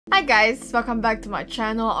Hi guys, welcome back to my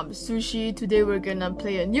channel. I'm Sushi. Today we're gonna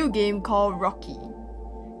play a new game called Roki.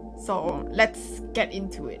 So let's get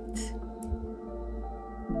into it.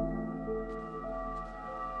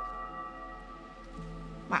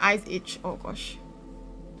 My eyes itch, oh gosh.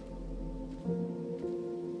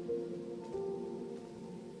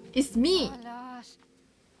 It's me! Oh, Lars.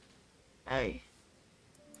 Hey.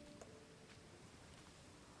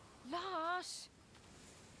 Lars.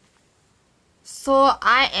 So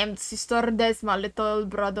I am sister, there's my little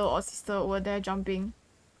brother or sister over there jumping.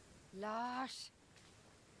 Lars.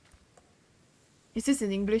 Is this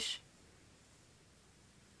in English?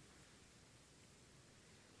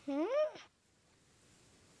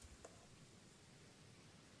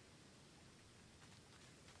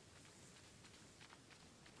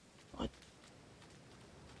 What?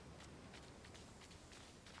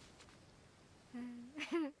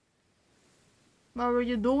 What were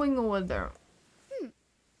you doing over there?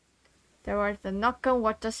 There was a knocker,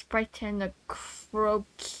 water sprite, and a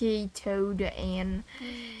croaky toad, and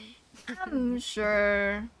I'm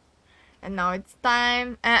sure. And now it's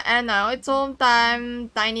time. And now it's home time.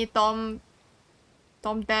 Tiny Tom.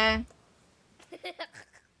 Tom there.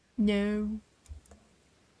 No.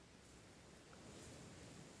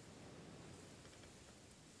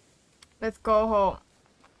 Let's go home.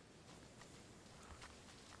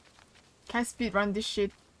 Can I speedrun this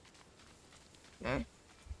shit? No.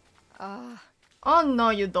 Oh no,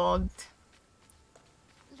 you don't.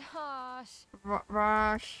 Lars.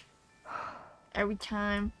 Rush. Every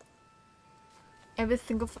time. Every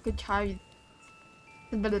single fucking time.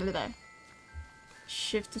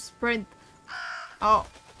 Shift to sprint. Oh.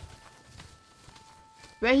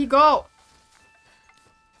 Where he go?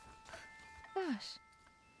 Lars.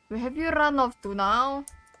 Where have you run off to now?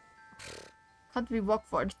 Can't we walk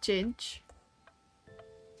for a change?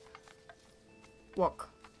 Walk.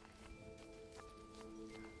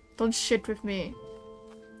 Don't shit with me.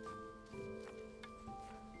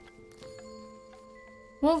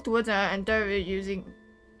 Move towards and enter we're using.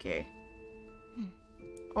 Okay.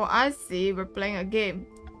 Oh, I see. We're playing a game.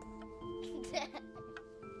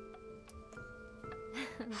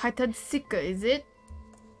 Heightened Seeker, is it?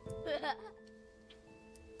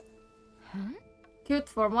 Huh? Cute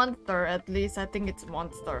for monster, at least. I think it's a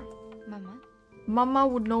monster. Mama. Mama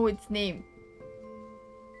would know its name.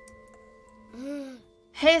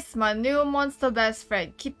 He's my new monster best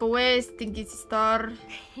friend. Keep away, stinky sister.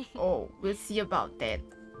 Oh, we'll see about that.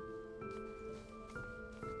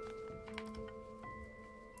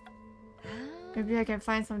 Maybe I can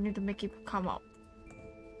find something to make it come out.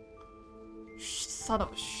 Shh, son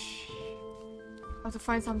of shh. I have to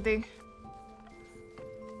find something.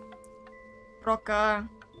 Rocker.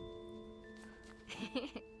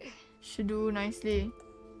 Should do nicely.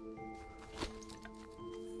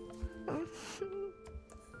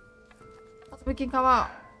 Let's make it come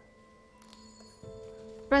out.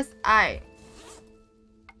 Press I.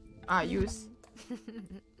 Use.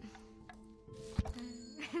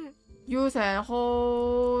 Use and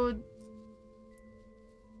hold.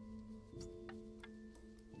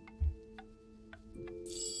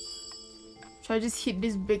 Should I just hit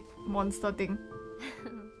this big monster thing?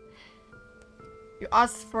 You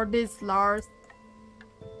asked for this, Lars.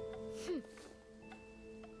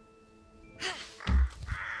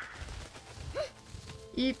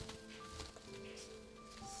 Eat.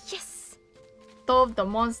 Yes. Tove the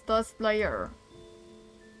monster slayer.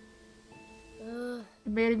 You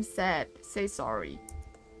made him sad. Say sorry.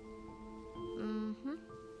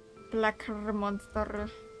 Black monster.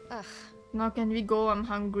 Ugh. Now can we go? I'm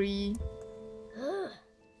hungry.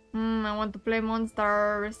 I want to play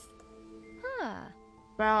monsters. Huh.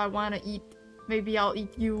 Well, I want to eat. Maybe I'll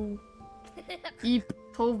eat you. Eat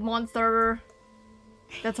Tove monster.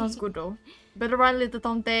 That sounds good though. Better run, little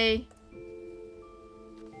Tomte.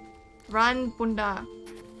 Run, Punda.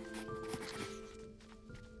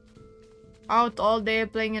 Out all day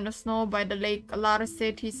playing in the snow by the lake. Lars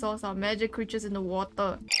said he saw some magic creatures in the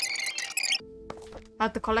water. I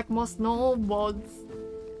have to collect more snowballs.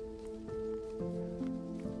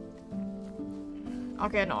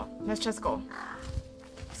 Okay, no. Let's just go.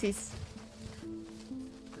 Sis.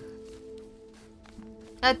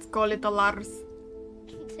 Let's go, little Lars.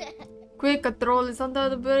 Quick, a troll is under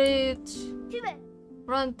the bridge.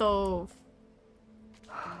 Run, Tove.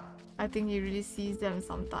 I think he really sees them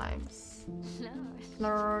sometimes.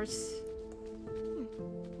 Lars.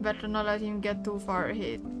 Better not let him get too far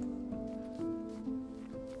ahead.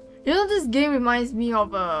 You know, this game reminds me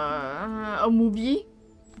of a movie.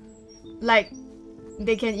 Like,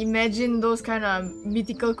 they can imagine those kind of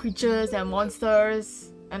mythical creatures and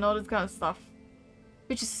monsters and all this kind of stuff.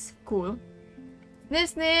 which is cool. Sniff,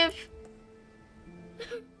 sniff.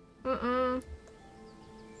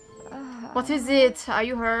 What is it? Are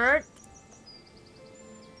you hurt?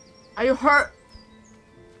 Are you hurt?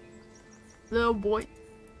 Little boy.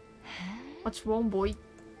 What's wrong, boy?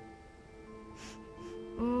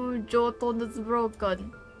 Your tone is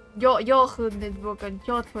broken. Your hood is broken.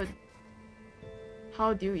 Your hood.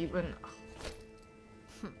 How do you even...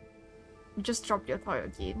 You just dropped your toy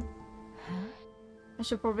again. I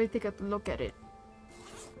should probably take a look at it.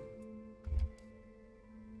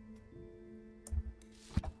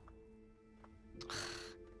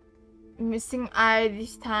 Missing eye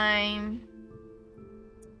this time.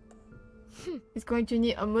 It's going to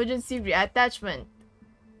need emergency reattachment.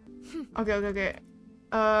 Okay.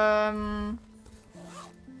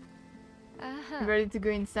 Ready to go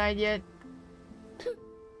inside yet?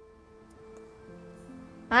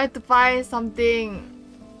 I have to find something.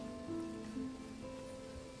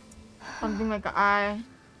 Something like an eye.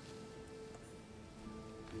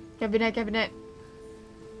 Cabinet.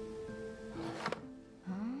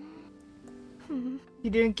 You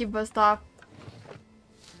didn't keep her stuff.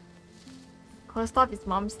 Her stuff is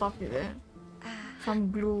mom's stuff, is it?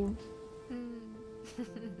 Some glue.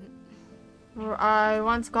 I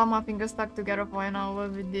once got my fingers stuck together for an hour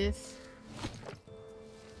with this.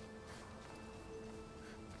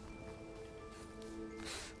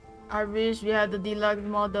 I wish we had the deluxe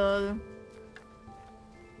model.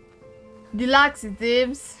 Deluxe, it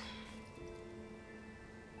seems.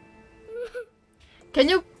 Can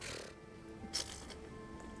you...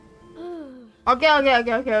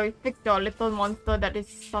 Okay. Fix your little monster that is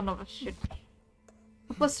son of a shit.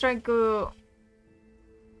 I was trying to...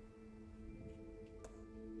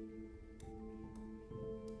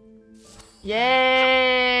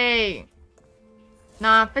 Yay!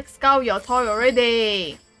 Nah, fix out your toy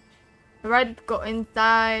already. Ready to go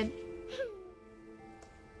inside.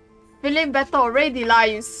 Feeling better already,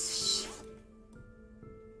 Lars.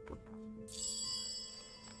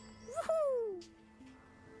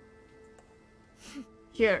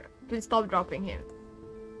 Here, please stop dropping him.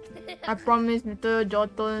 I promise Mr.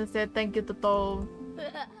 Joton said thank you to Tove.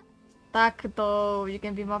 Tak Tove, you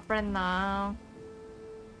can be my friend now.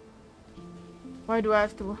 Why do I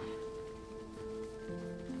have to?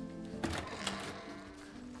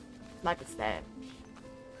 Like I said.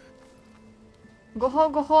 Go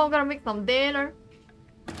home, gotta make some dinner.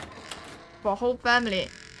 For whole family.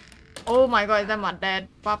 Oh my god, is that my dad?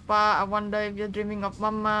 Papa, I wonder if you're dreaming of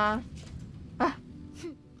Mama.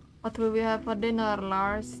 What will we have for dinner,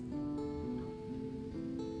 Lars?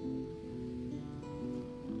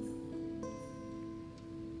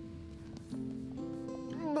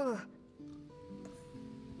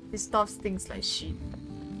 This stuff stinks like shit.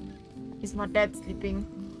 Is my dad sleeping?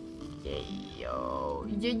 Yo.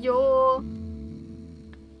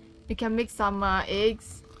 You can make some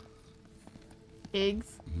eggs. Okay,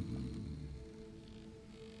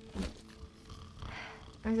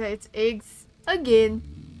 it's eggs again.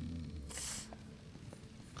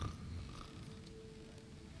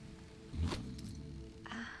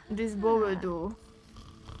 This bow will do.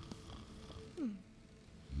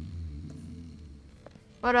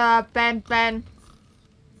 What a pen. Pen.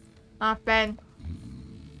 I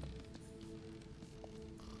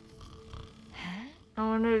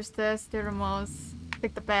wonder if there's still a mouse.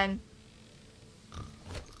 Take the pen.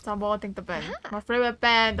 Someone take the pen. My favorite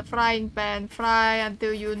pen, the frying pan. Fry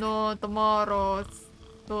until you know tomorrow's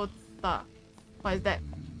tota. What is that?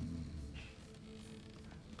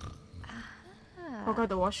 Forgot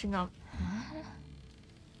the washing up.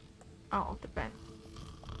 Out of the pan.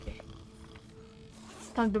 Okay. It's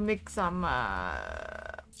time to make some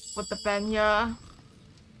with the pan here.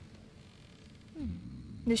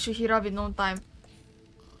 This should heat up in no time.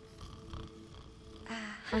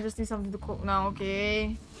 I just need something to cook now,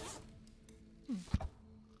 okay?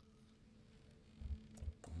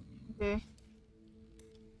 Okay.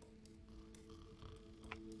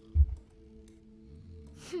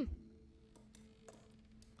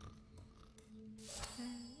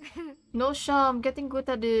 No, Sham, I'm getting good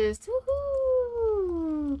at this.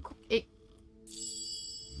 Woohoo! Cook egg.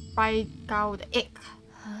 Fry cow the egg.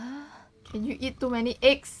 Can you eat too many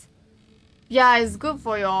eggs? Yeah, it's good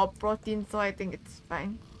for your protein, so I think it's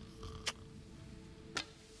fine.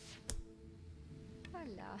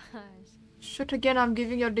 Shut again, I'm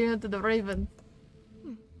giving your dinner to the raven.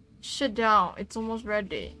 Shut down, it's almost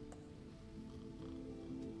ready.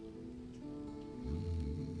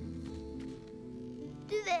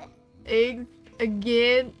 Eggs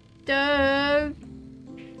again. They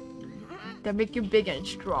make you big and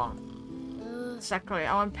strong. Exactly,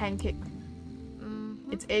 I want pancake.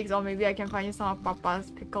 It's eggs, or maybe I can find you some of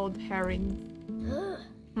Papa's pickled herring.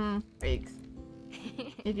 Eggs.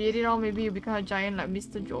 If you eat it all, maybe you become a giant like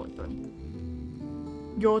Mr. Jotun.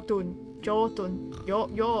 Jotun. Jotun.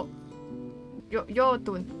 Jotun.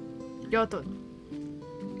 Jotun.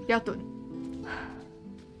 Jotun.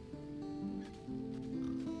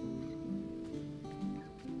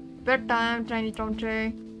 Bedtime, tiny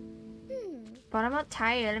Tomte. But I'm not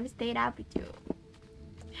tired. Let me stay up with you.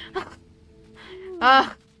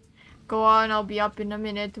 Go on. I'll be up in a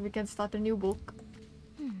minute. We can start a new book.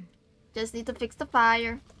 Just need to fix the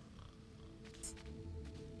fire.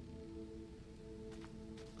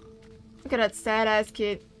 Look at that sad ass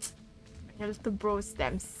kid. Your little bro's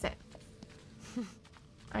damn sad.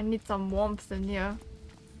 I need some warmth in here.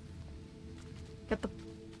 Get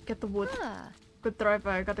the wood. Good driver,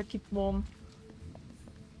 I gotta keep warm.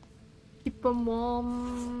 Keep them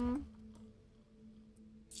warm.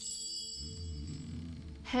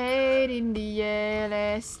 Head in the air,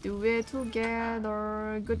 let's do it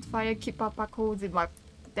together. Good fire, keep Papa cozy. My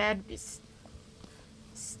dad is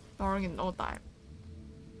snoring in no time.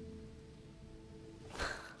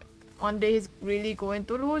 One day he's really going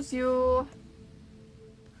to lose you.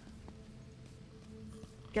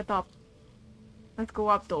 Get up. Let's go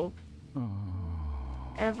up though.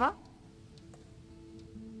 Eva?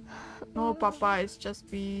 No, Papa, it's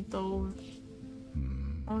just me, Tove.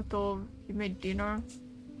 Oh, Tove, you made dinner?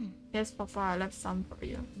 Yes, Papa, I left some for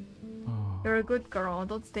you. You're a good girl,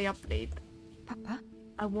 don't stay up late. Papa?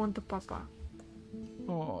 I want the Papa.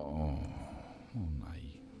 Oh, my.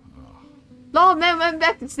 No, man, went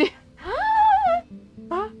back to sleep.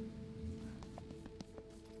 Huh?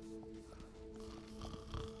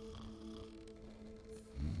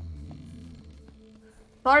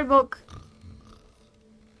 Storybook.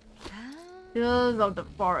 Hills of the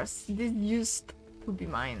forest. This used to be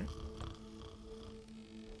mine.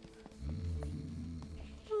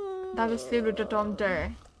 That was still with the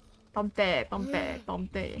Tomte.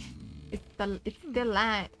 Tomte. It's still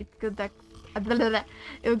light. It's good that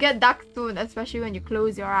it'll get dark soon, especially when you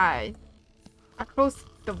close your eyes. I closed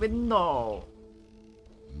the window.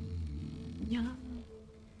 Yeah.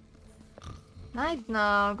 Night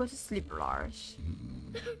now. Go to sleep, Lars.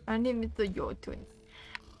 I need Mr. Jotun.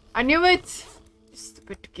 I knew it!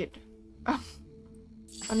 Stupid kid.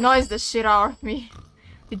 Annoys the shit out of me.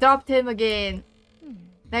 We dropped him again.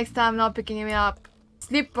 Next time, not picking him up.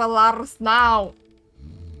 Sleep, Lars, now!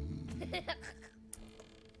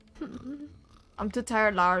 I'm too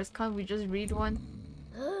tired, Lars. Can't we just read one?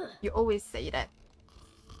 You always say that.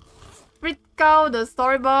 Read out the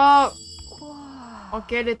storybook!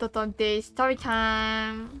 Okay, little Tonte, story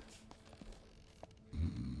time!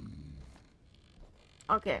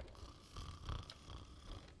 Okay.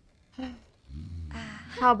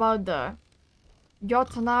 How about the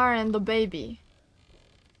Jotnar and the baby?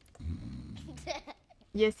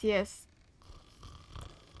 Yes.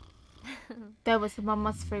 That was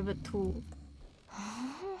Mama's favorite too.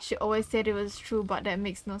 She always said it was true, but that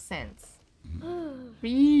makes no sense.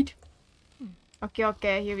 Read.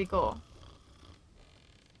 Okay, here we go.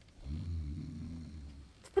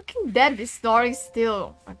 Fucking dad is snoring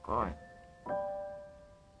still. Oh my god.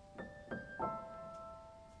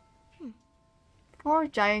 Four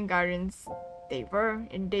giant gardens they were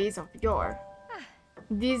in days of yore.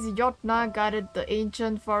 These Jotnar guarded the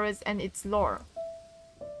ancient forest and its lore.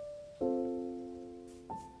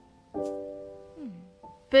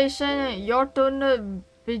 Patient Jotun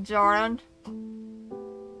Bjorn.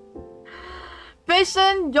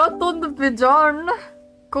 Patient Jotun Bjorn.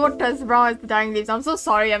 Coat as brown as the dying leaves. I'm so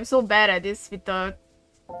sorry, I'm so bad at this with the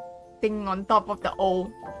thing on top of the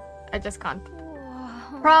O. I just can't.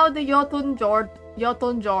 Proud Jotun Jord,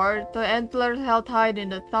 the antlers held high in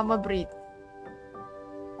the summer breeze.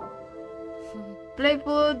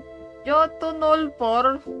 Playful Jotun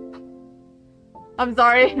Olpor. I'm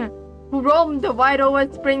sorry. Who roamed the wide over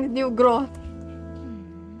spring's new growth.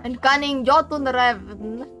 And cunning Jotun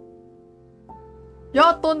Raven.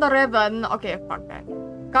 Okay, fuck that.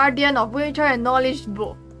 Guardian of winter and knowledge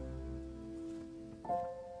both.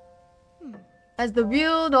 As the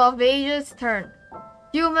wheel of ages turned,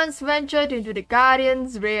 humans ventured into the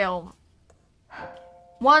Guardian's realm.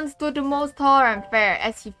 One stood the most tall and fair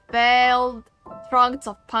as he felled trunks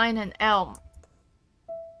of pine and elm.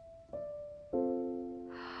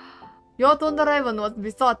 Jotun the Raven was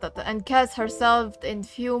besotted and cast herself in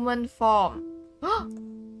human form.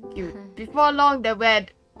 Cute. Before long they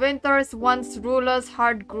wed. Winter's once ruler's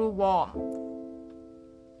heart grew warm.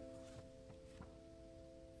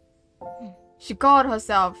 She called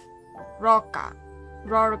herself Roka,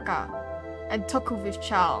 and took with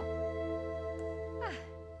child.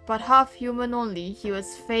 but half human only, he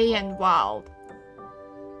was fey and wild.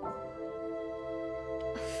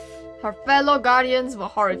 Her fellow guardians were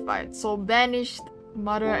horrified, so banished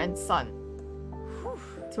mother and son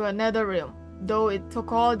to another realm. Though it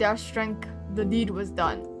took all their strength, the deed was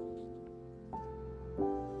done.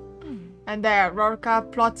 And there,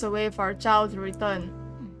 Roki plots a way for her child to return.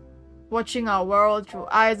 Watching our world through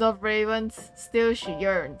eyes of ravens, still she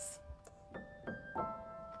yearns.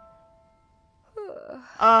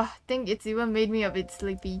 Think it's even made me a bit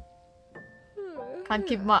sleepy. Can't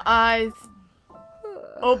keep my eyes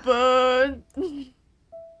open.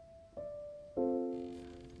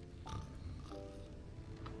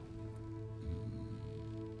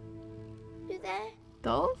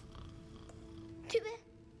 Tove? Tove?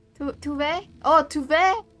 Tove? Tove? Oh,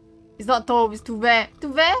 Tove? It's not Tove, it's Tove.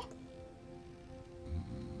 Tove?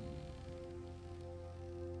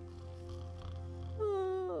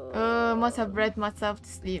 Must have read myself to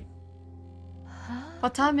sleep.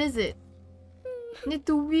 What time is it? Need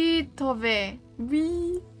to read, Tove.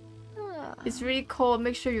 Read. It's really cold,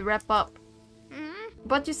 make sure you wrap up.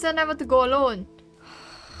 But you said never to go alone.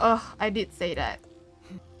 I did say that.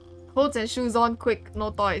 Clothes and shoes on quick,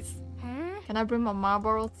 no toys. Can I bring my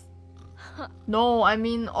marbles? No, I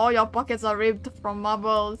mean all your pockets are ripped from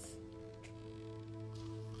marbles.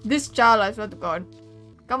 This child, I swear to God.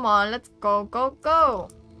 Come on, let's go, go, go.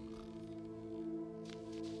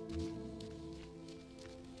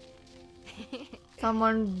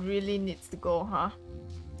 Someone really needs to go, huh?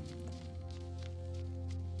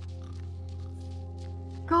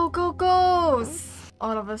 Go, go, go!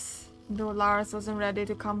 All of us, though Lars wasn't ready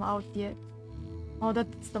to come out yet. Oh,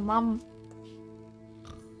 that's the mom.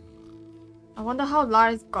 I wonder how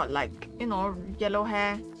Lars got, like, you know, yellow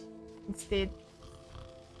hair instead.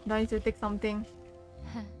 Do I need to take something?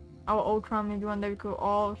 Our old crown, maybe one day we could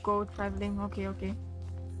all go traveling. Okay, okay.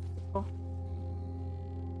 Go.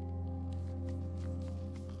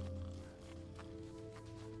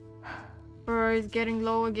 Is getting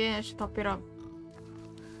low again. I should top it up.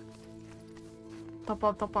 Top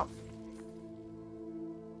up, top up.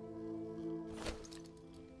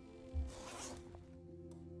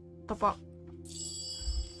 Top up.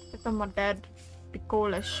 It's my dad. Be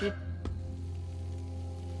cold as shit.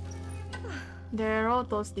 They're all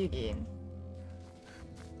toasty again.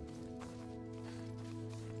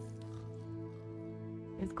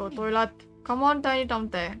 Let's go toilet. Come on, tiny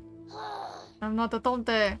tomte. I'm not a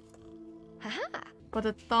tomte. But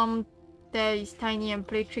the thumb there is tiny and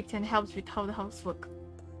play tricks and helps with how the house work.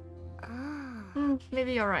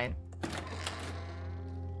 Maybe you're right.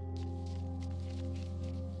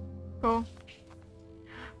 Go.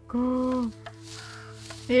 Go.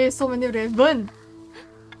 There's so many ravens.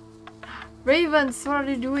 Ravens, what are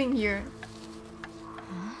they doing here?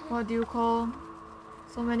 What do you call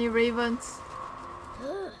so many ravens?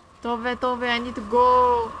 Tove, Tove, I need to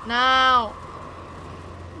go now.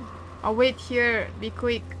 I'll wait here. Be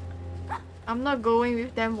quick. I'm not going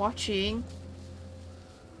with them watching.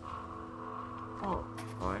 Oh,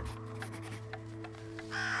 God.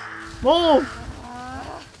 Move!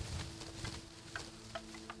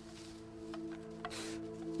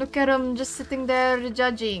 Look at him just sitting there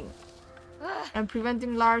judging. And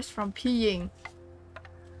preventing Lars from peeing.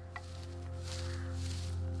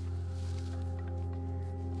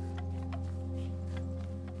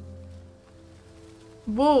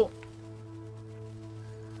 Whoa!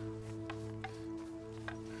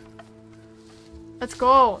 Let's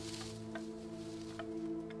go!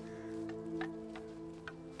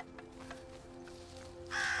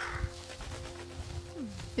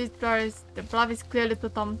 This place, the bluff is clearly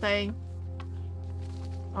to something.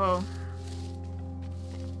 Oh.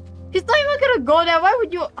 He's not even gonna go there, why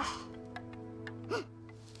would you?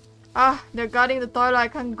 They're guarding the toilet, I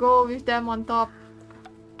can't go with them on top.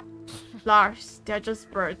 Lars, they're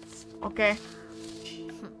just birds, okay?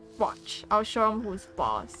 Watch, I'll show them who's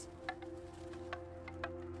boss.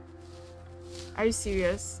 Are you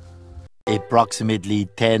serious? Approximately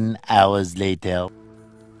 10 hours later.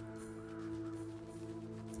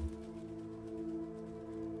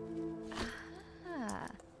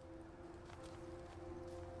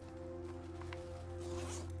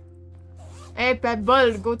 Hey,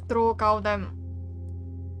 Pebble, go throw cow them.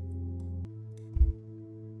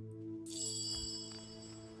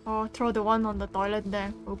 Oh, throw the one on the toilet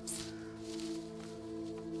there. Oops.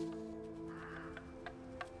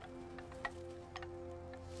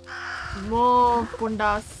 More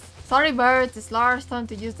pundas. Sorry, birds. It's Lars' turn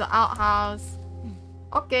to use the outhouse.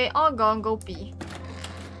 Okay, I'll go and go pee.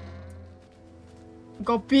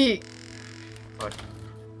 Go pee. Good.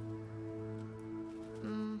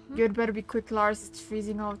 You'd better be quick, Lars. It's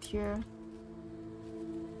freezing out here.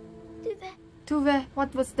 Tove. Tove,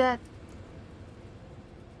 what was that?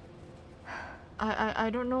 I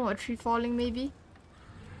don't know. A tree falling, maybe?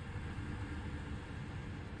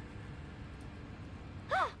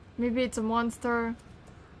 Maybe it's a monster.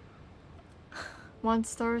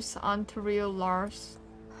 Monsters aren't real, Lars.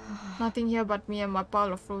 Nothing here but me and my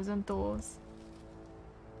pile of frozen toes.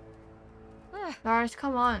 Lars,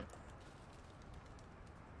 come on.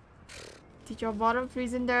 Did your bottom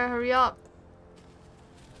freeze in there? Hurry up.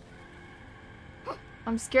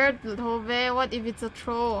 I'm scared, Tove. What if it's a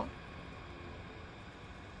troll?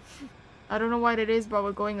 I don't know what it is, but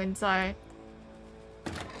we're going inside.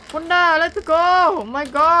 Punda, let's go! Oh my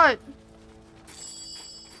god!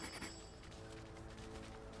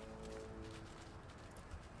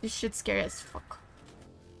 This shit's scary as fuck.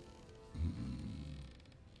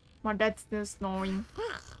 My dad's still snoring.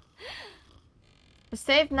 We're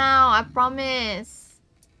safe now, I promise.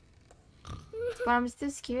 But I'm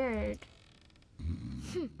still scared.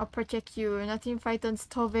 I'll protect you. Nothing frightens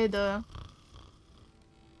Tove the...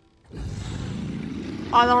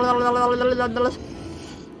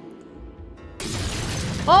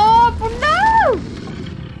 Oh, no!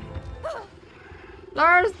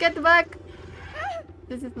 Lars, get back!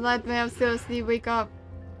 This is nightmare. I'm still asleep. Wake up.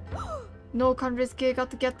 No, can't risk it.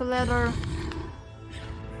 Got to get the ladder.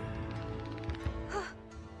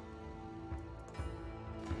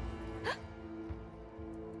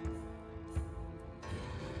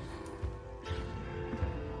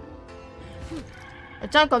 A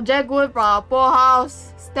chunk of jackwood from our poor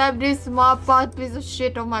house. Stab this small pot piece of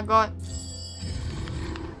shit. Oh my god.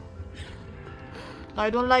 I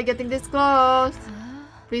don't like getting this close.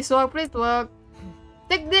 Please work, please work.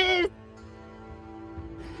 Take this!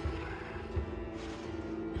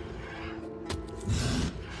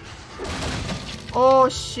 Oh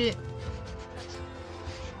shit.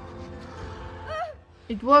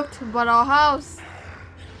 It worked, but our house.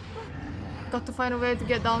 Got to find a way to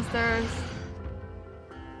get downstairs.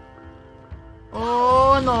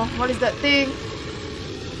 Oh no, what is that thing?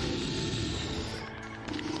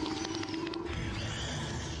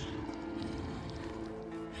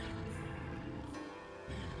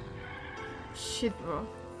 Shit, bro.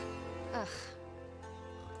 Ugh.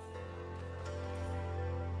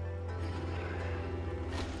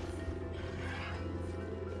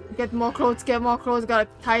 Get more clothes, get more clothes. Gotta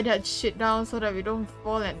tie that shit down so that we don't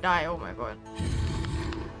fall and die. Oh my god.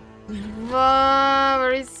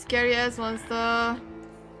 Very scary ass monster.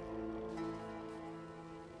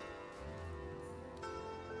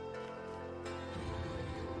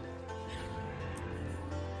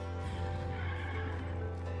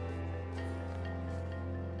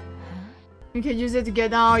 You can use it to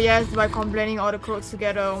get down, yes, by complaining all the clothes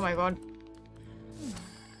together. Oh my god.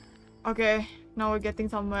 Okay, now we're getting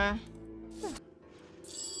somewhere.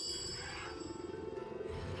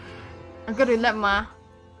 I'm gonna let my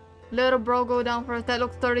little bro go down first. That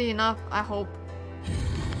looks sturdy enough, I hope.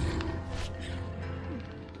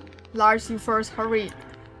 Lars, you first, hurry.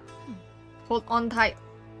 Hold on tight.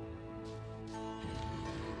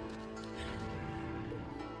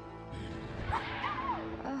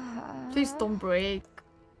 Please don't break.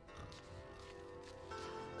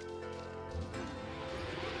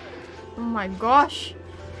 Oh my gosh.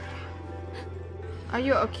 Are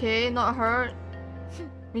you okay? Not hurt?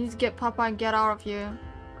 We need to get Papa and get out of here.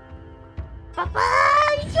 Papa!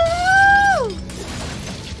 You!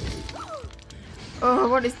 Oh,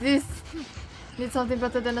 what is this? Need something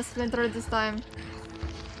better than a splinter this time.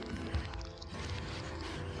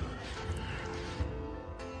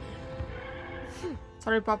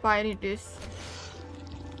 Sorry, Papa, I need this.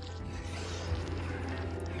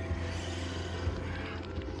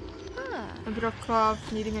 A bit of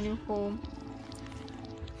craft, needing a new home.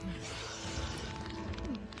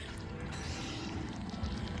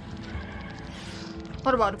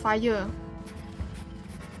 What about the fire?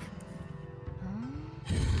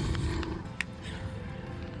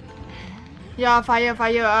 Yeah, fire.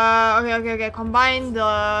 Okay. Combine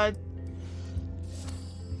the...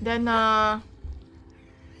 Then,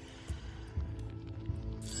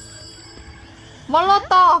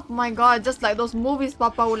 Molotov! My god, just like those movies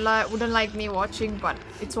Papa wouldn't like me watching, but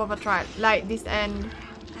it's worth a try. Light this end.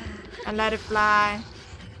 And let it fly.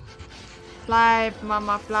 Fly,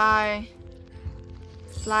 mama, fly.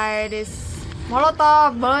 Fly this.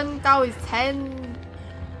 Molotov! Burn cow is 10.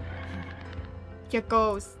 Here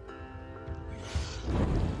goes.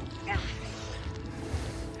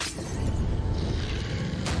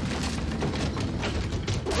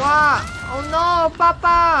 Wow! Oh no,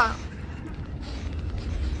 Papa!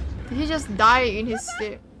 Did he just die in his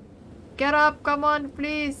sleep? Get up, come on,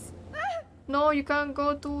 please. No, you can't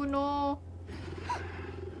go to, no.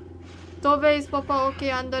 Tove, is Papa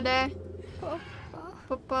okay under there?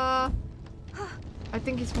 Papa. I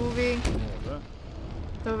think he's moving.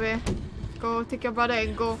 Tove, go take your brother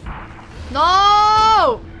and go.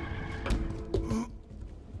 No!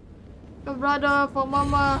 Your brother for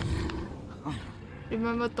Mama.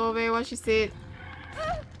 Remember Tove, what she said?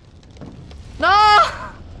 No!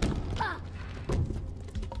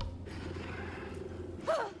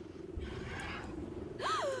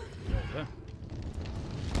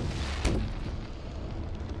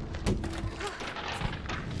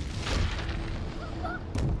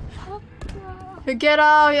 Get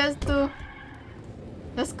out, he has to.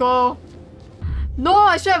 Let's go. No,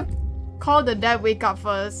 I should have called the dad wake up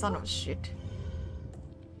first, son of shit.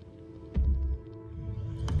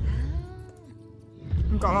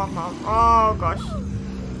 Got off now. Oh gosh.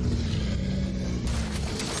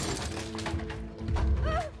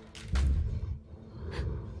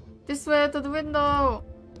 This way to the window.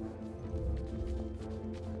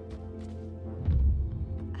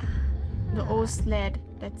 The old sled.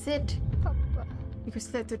 That's it. You can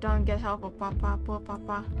sled to down and get help for Papa. Poor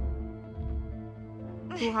Papa.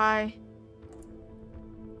 Too high.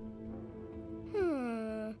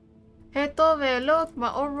 Hey Tove, look,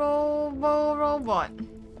 my old robot.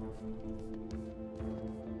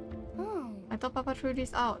 I thought Papa threw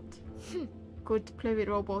this out. Good, play with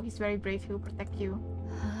Robo. He's very brave. He'll protect you.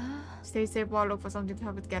 Stay safe while I look for something to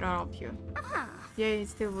help us get out of here. Yeah, it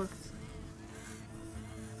still works.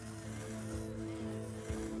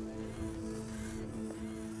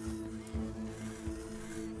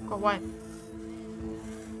 Got one.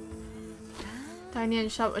 Tiny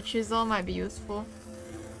and sharp, a chisel might be useful.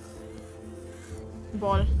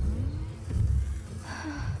 Ball.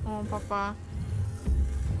 Oh, Papa.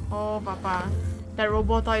 Oh, Papa. That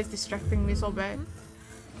robot is distracting me so bad.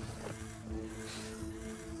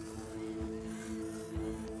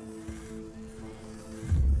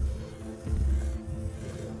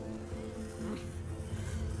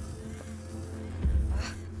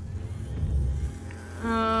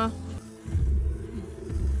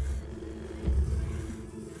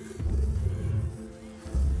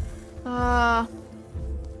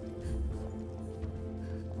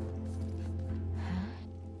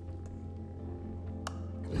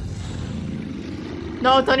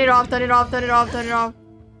 No, turn it off, turn it off, turn it off, turn it off.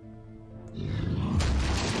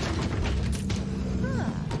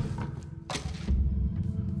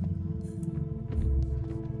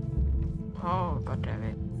 Oh, god damn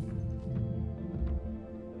it.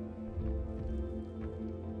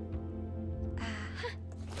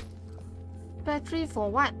 Battery for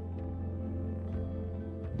what?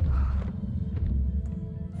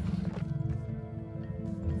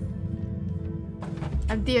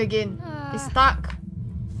 Empty again. It's stuck.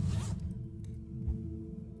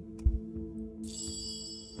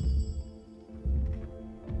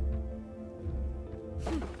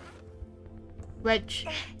 Wedge.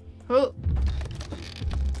 Oh.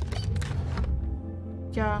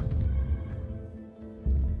 Yeah.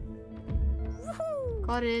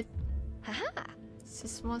 Got it. Haha. It's a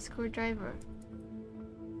small screwdriver.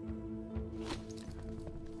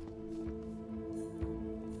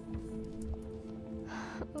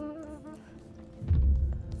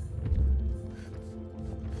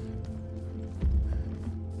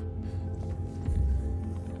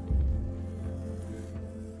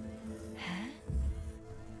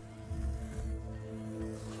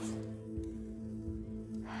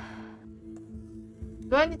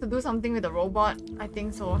 Do I need to do something with the robot? I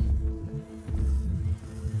think so.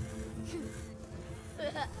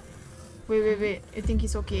 Wait. I think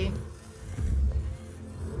he's okay.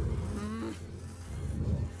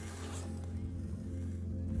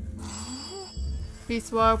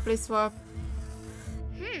 Please work, please work.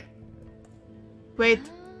 Wait.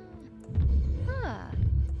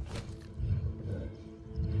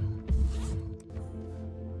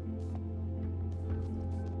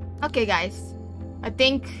 Okay guys, I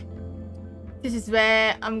think this is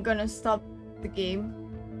where I'm gonna stop the game,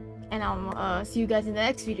 and I'll see you guys in the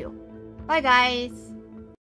next video. Bye guys!